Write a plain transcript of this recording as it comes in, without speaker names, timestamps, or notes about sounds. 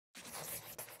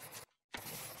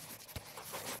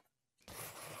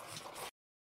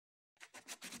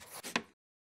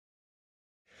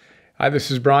Hi,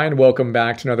 this is Brian. Welcome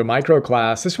back to another micro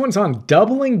class. This one's on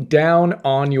doubling down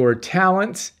on your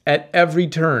talents at every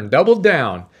turn. Double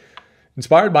down.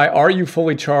 Inspired by Are You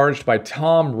Fully Charged by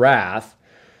Tom Rath.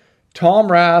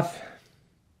 Tom Rath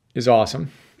is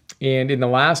awesome. And in the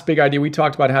last big idea, we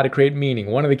talked about how to create meaning.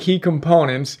 One of the key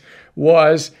components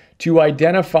was to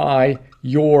identify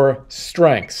your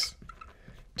strengths.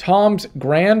 Tom's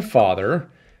grandfather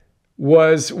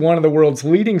was one of the world's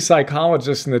leading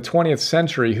psychologists in the 20th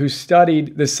century who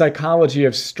studied the psychology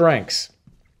of strengths.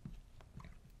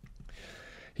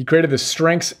 He created the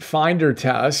Strengths Finder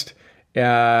test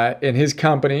in his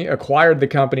company, acquired the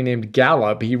company named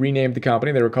Gallup. He renamed the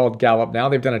company. They were called Gallup now.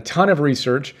 They've done a ton of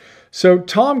research. So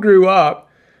Tom grew up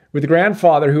with a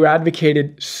grandfather who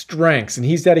advocated strengths, and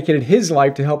he's dedicated his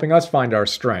life to helping us find our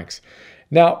strengths.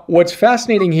 Now, what's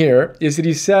fascinating here is that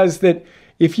he says that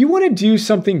if you want to do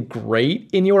something great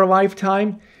in your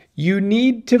lifetime, you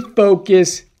need to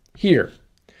focus here.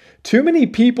 Too many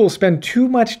people spend too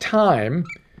much time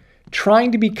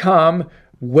trying to become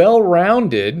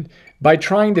well-rounded by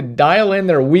trying to dial in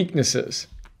their weaknesses.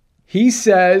 He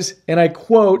says, and I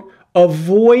quote,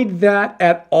 avoid that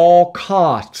at all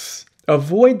costs.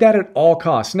 Avoid that at all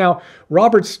costs. Now,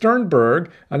 Robert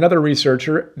Sternberg, another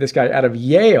researcher, this guy out of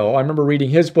Yale, I remember reading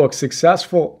his book,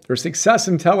 Successful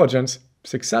Intelligence,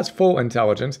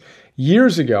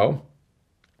 years ago,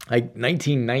 like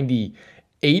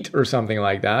 1998 or something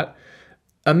like that.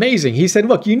 Amazing. He said,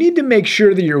 look, you need to make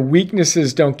sure that your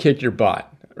weaknesses don't kick your butt,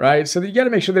 right? So that you got to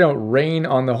make sure they don't rain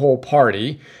on the whole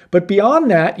party. But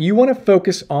beyond that, you want to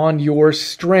focus on your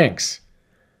strengths.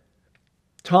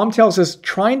 Tom tells us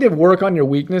trying to work on your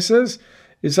weaknesses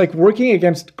is like working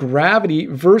against gravity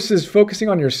versus focusing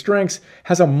on your strengths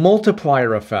has a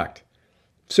multiplier effect.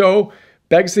 So,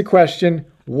 begs the question,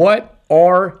 what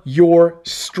are your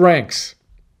strengths?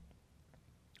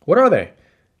 What are they?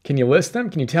 Can you list them?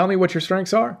 Can you tell me what your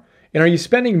strengths are? And are you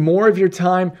spending more of your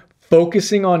time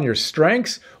focusing on your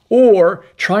strengths or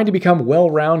trying to become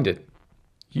well-rounded?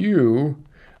 You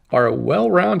are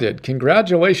well-rounded.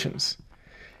 Congratulations.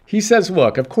 He says,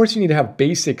 look, of course you need to have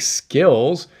basic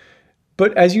skills,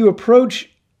 but as you approach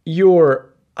your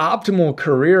optimal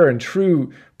career and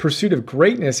true pursuit of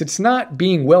greatness, it's not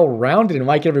being well-rounded and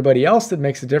like everybody else that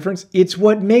makes the difference. It's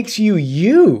what makes you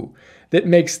you that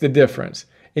makes the difference.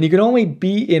 And you can only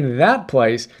be in that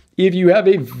place if you have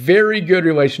a very good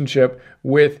relationship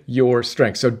with your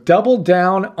strengths. So double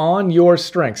down on your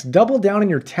strengths. Double down on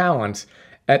your talents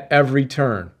at every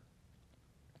turn.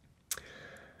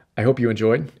 I hope you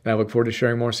enjoyed, and I look forward to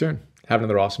sharing more soon. Have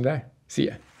another awesome day. See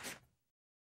ya.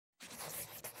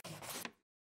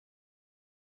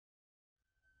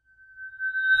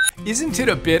 Isn't it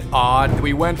a bit odd that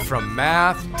we went from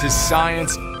math to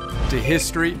science to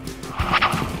history,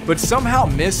 but somehow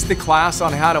missed the class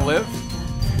on how to live?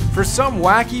 For some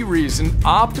wacky reason,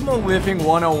 Optimal Living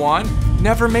 101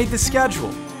 never made the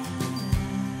schedule.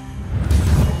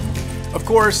 Of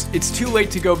course, it's too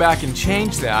late to go back and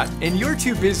change that, and you're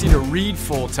too busy to read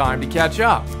full-time to catch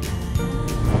up.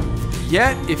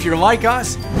 Yet, if you're like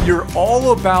us, you're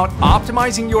all about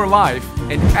optimizing your life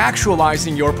and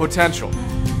actualizing your potential.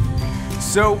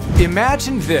 So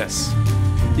imagine this.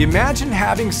 Imagine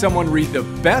having someone read the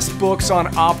best books on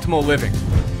optimal living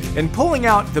and pulling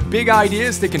out the big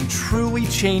ideas that can truly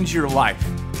change your life.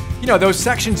 You know, those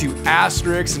sections you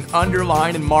asterisk and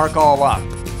underline and mark all up.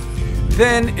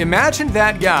 Then imagine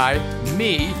that guy,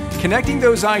 me, connecting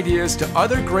those ideas to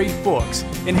other great books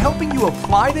and helping you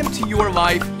apply them to your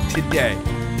life today.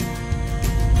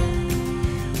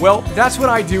 Well, that's what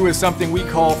I do with something we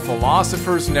call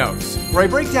Philosopher's Notes, where I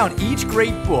break down each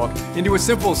great book into a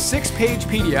simple 6-page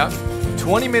PDF,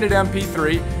 20-minute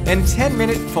MP3, and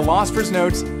 10-minute Philosopher's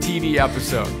Notes TV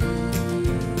episode.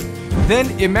 Then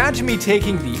imagine me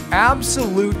taking the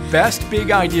absolute best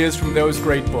big ideas from those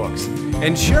great books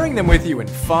and sharing them with you in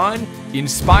fun,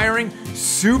 inspiring,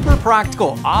 super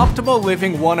practical Optimal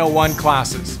Living 101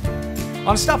 classes.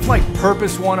 On stuff like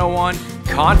Purpose 101,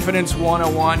 Confidence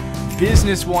 101,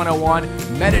 Business 101,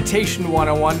 Meditation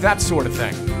 101, that sort of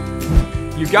thing.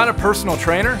 You've got a personal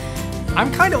trainer?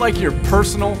 I'm kind of like your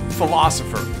personal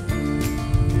philosopher.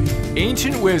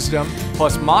 Ancient wisdom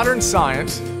plus modern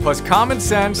science plus common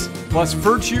sense plus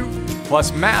virtue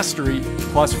plus mastery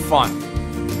plus fun.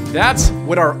 That's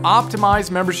what our optimized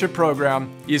membership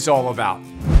program is all about.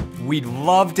 We'd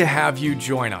love to have you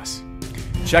join us.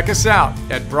 Check us out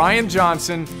at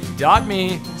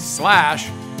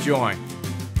brianjohnson.me/join.